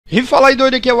E fala aí,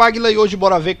 doido, aqui é o Águila e hoje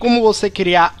bora ver como você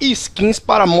criar skins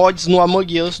para mods no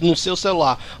Among Us no seu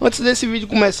celular. Antes desse vídeo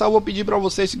começar, eu vou pedir para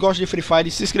vocês que gostam de Free Fire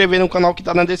se inscrever no canal que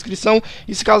tá na descrição.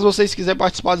 E se caso vocês quiserem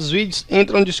participar dos vídeos,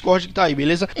 entra no Discord que tá aí,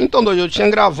 beleza? Então, doido, eu tinha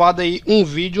gravado aí um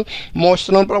vídeo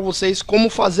mostrando para vocês como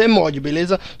fazer mod,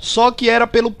 beleza? Só que era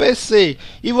pelo PC.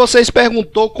 E vocês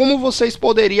perguntou como vocês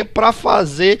poderiam para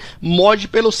fazer mod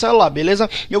pelo celular, beleza?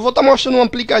 Eu vou estar mostrando um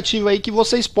aplicativo aí que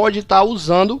vocês podem estar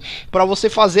usando para você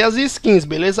fazer as skins,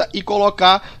 beleza? E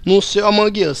colocar no seu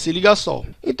Among Us, se liga só.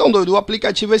 Então, doido, o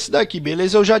aplicativo é esse daqui,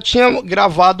 beleza? Eu já tinha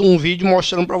gravado um vídeo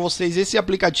mostrando pra vocês esse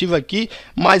aplicativo aqui,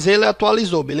 mas ele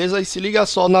atualizou, beleza? E se liga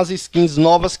só nas skins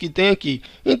novas que tem aqui.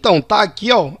 Então, tá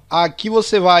aqui, ó. Aqui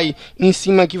você vai, em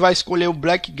cima aqui vai escolher o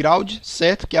background,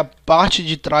 certo? Que é a parte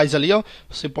de trás ali, ó.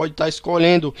 Você pode estar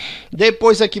escolhendo.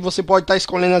 Depois aqui você pode estar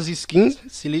escolhendo as skins.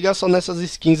 Se liga só nessas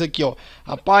skins aqui, ó.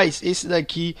 Rapaz, esse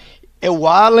daqui é o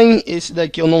Allen, esse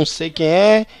daqui eu não sei quem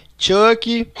é,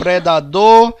 Chuck,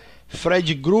 Predador,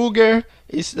 Fred Krueger,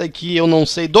 esse daqui eu não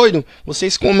sei, doido?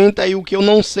 Vocês comentam aí o que eu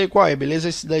não sei qual é, beleza?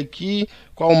 Esse daqui,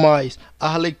 qual mais?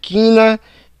 Arlequina,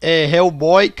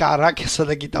 Hellboy, caraca, essa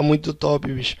daqui tá muito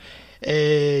top, bicho.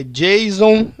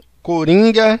 Jason,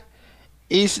 Coringa,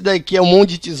 esse daqui é um monte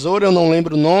de tesoura, eu não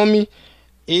lembro o nome.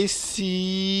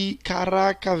 Esse,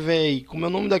 caraca, velho, como é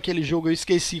o nome daquele jogo? Eu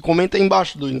esqueci, comenta aí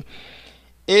embaixo, doido.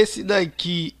 Esse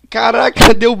daqui,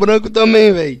 caraca, deu branco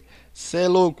também, velho. Cê é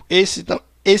louco.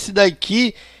 Esse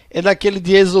daqui é daquele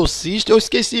de Exorcista. Eu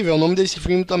esqueci, velho, o nome desse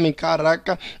filme também,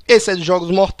 caraca. Esse é dos Jogos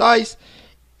Mortais.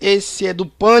 Esse é do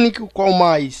Pânico. Qual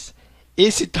mais?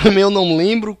 Esse também eu não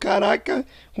lembro, caraca.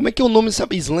 Como é que é o nome,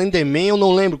 sabe? Slenderman, eu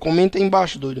não lembro. Comenta aí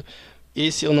embaixo, doido.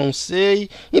 Esse eu não sei.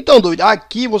 Então, doido,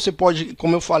 aqui você pode,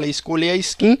 como eu falei, escolher a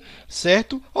skin,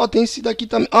 certo? Ó, tem esse daqui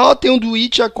também. Ó, tem o do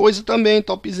It, a coisa também,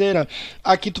 topzera.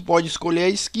 Aqui tu pode escolher a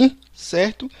skin,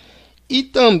 certo? E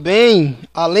também,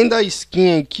 além da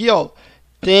skin aqui, ó,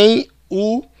 tem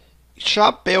o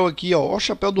chapéu aqui, ó. Ó, o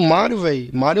chapéu do Mario, velho.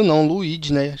 Mario não,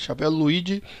 Luigi, né? Chapéu do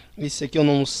Luigi. Esse aqui eu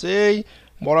não sei.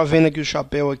 Bora vendo aqui o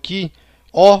chapéu aqui.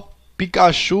 Ó,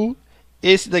 Pikachu.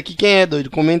 Esse daqui quem é, doido?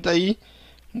 Comenta aí.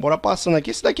 Bora passando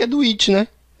aqui. Esse daqui é do It, né?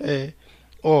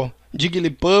 Ó,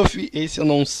 Jigglypuff. Esse eu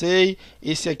não sei.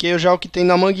 Esse aqui é já o que tem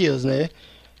na Among Us, né?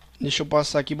 Deixa eu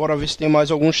passar aqui. Bora ver se tem mais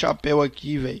algum chapéu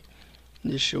aqui, velho.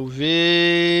 Deixa eu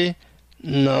ver.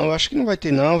 Não, eu acho que não vai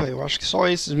ter não, velho. Eu acho que só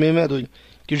esses mesmo é doido.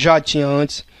 Que já tinha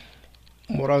antes.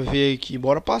 Bora ver aqui.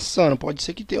 Bora passando. Pode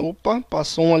ser que tenha. Opa,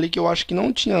 passou um ali que eu acho que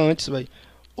não tinha antes, velho.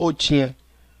 Ou tinha.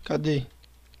 Cadê?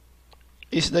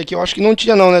 Esse daqui eu acho que não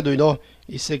tinha não, né, doido? Ó.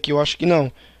 Esse aqui eu acho que não.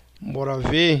 Bora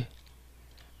ver.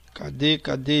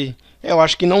 Cadê? Eu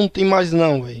acho que não tem mais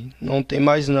não, velho. Não tem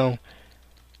mais não.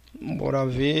 Bora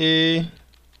ver.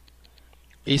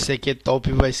 Esse aqui é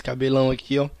top, velho. Esse cabelão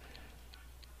aqui, ó.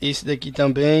 Esse daqui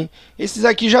também. Esses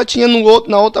aqui já tinha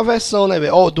na outra versão, né,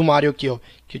 velho? Ó, do Mario aqui, ó.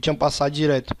 Que eu tinha passado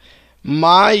direto.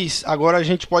 Mas agora a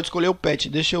gente pode escolher o pet.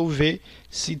 Deixa eu ver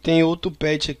se tem outro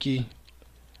pet aqui.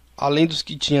 Além dos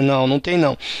que tinha, não tem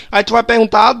não. Aí tu vai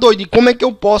perguntar, doido, como é que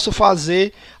eu posso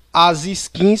fazer as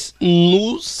skins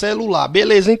no celular?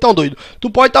 Beleza, então, doido, tu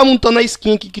pode estar montando a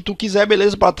skin que tu quiser,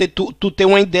 beleza? Pra tu ter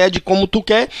uma ideia de como tu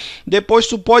quer. Depois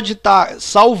tu pode estar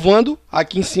salvando.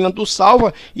 Aqui em cima tu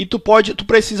salva e tu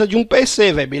precisa de um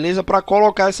PC, velho, beleza? Pra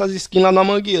colocar essas skins lá na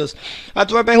Among Us. Aí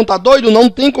tu vai perguntar, doido, não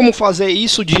tem como fazer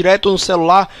isso direto no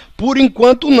celular? Por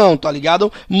enquanto não, tá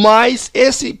ligado? Mas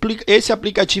esse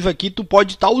aplicativo aqui tu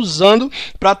pode estar usando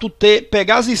pra tu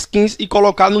pegar as skins e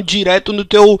colocar direto no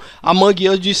teu Among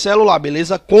Us de celular,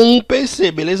 beleza? Com um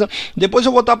PC, beleza? Depois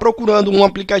eu vou estar procurando um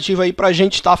aplicativo aí pra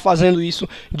gente estar fazendo isso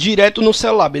direto no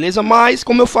celular, beleza? Mas,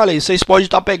 como eu falei, vocês podem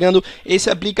estar pegando esse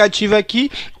aplicativo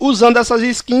aqui, usando essas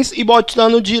skins e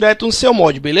botando direto no seu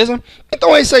mod, beleza?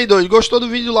 Então é isso aí, doido. Gostou do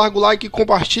vídeo? Larga o like,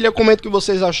 compartilha, comenta o que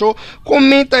vocês achou.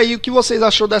 Comenta aí o que vocês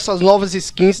achou dessas novas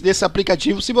skins desse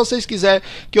aplicativo. Se vocês quiserem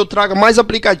que eu traga mais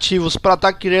aplicativos para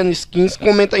estar criando skins,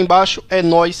 comenta aí embaixo. É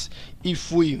nóis e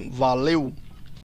fui. Valeu!